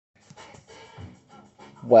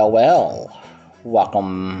Well,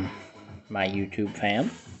 welcome, my YouTube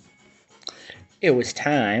fam. It was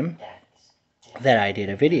time that I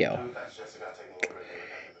did a video,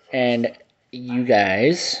 and you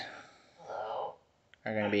guys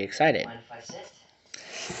are going to be excited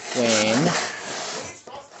when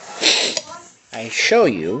I show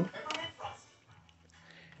you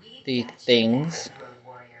the things,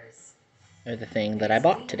 or the thing that I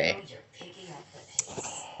bought today.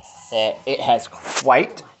 That it has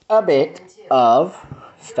quite a bit of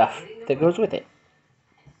stuff that goes with it.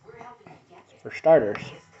 For starters,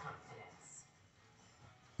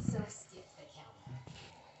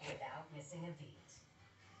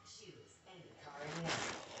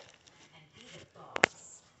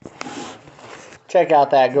 check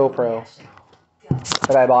out that GoPro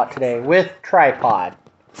that I bought today with tripod.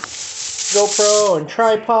 GoPro and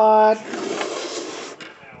tripod.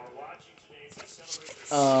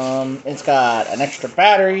 It's got an extra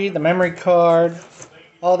battery, the memory card,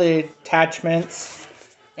 all the attachments,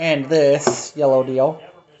 and this yellow deal.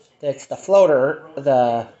 That's the floater,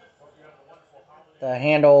 the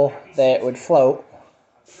handle that would float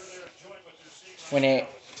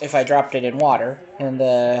if I dropped it in water, and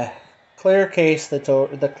the clear case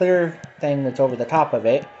the clear thing that's over the top of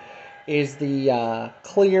it is the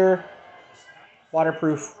clear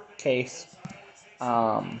waterproof case.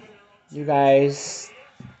 You guys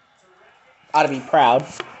ought to be proud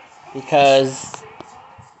because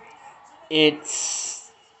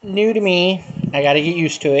it's new to me. I got to get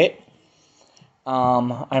used to it.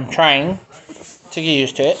 I'm trying to get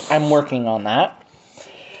used to it. I'm working on that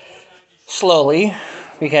slowly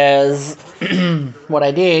because what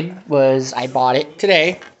I did was I bought it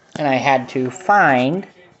today and I had to find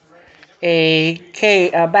a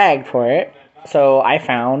bag for it. So I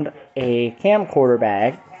found a camcorder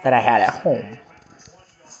bag that I had at home.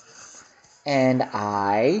 And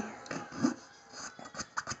I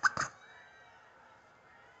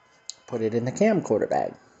put it in the camcorder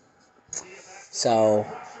bag. So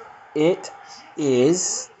it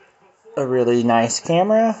is a really nice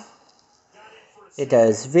camera. It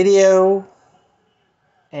does video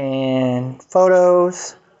and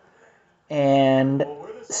photos, and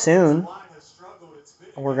soon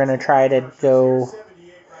we're going to try to go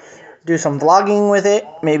do some vlogging with it,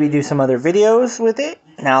 maybe do some other videos with it,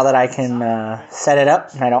 now that I can set it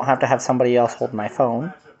up and I don't have to have somebody else hold my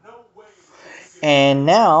phone. And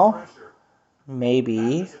now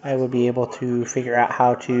maybe I will be able to figure out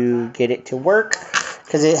how to get it to work,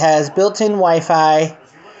 because it has built-in Wi-Fi,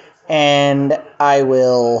 and I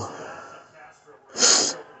will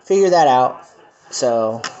figure that out.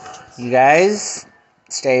 So you guys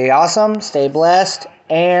stay awesome, stay blessed,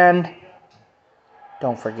 and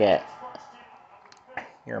don't forget,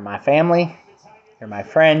 you're my family, you're my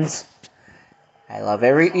friends. I love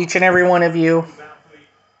each and every one of you,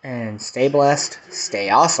 and stay blessed, stay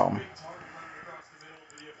awesome.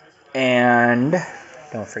 And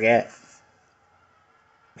don't forget,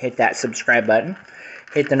 hit that subscribe button,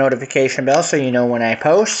 hit the notification bell so you know when I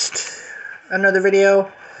post another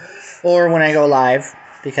video or when I go live,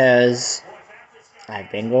 because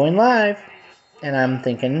I've been going live and I'm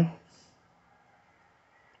thinking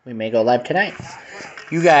we may go live tonight.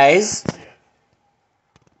 You guys,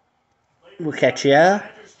 we'll catch ya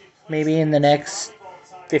maybe in the next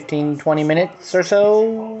 15-20 minutes or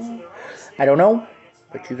so. I don't know,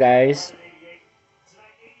 but you guys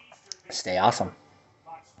stay awesome.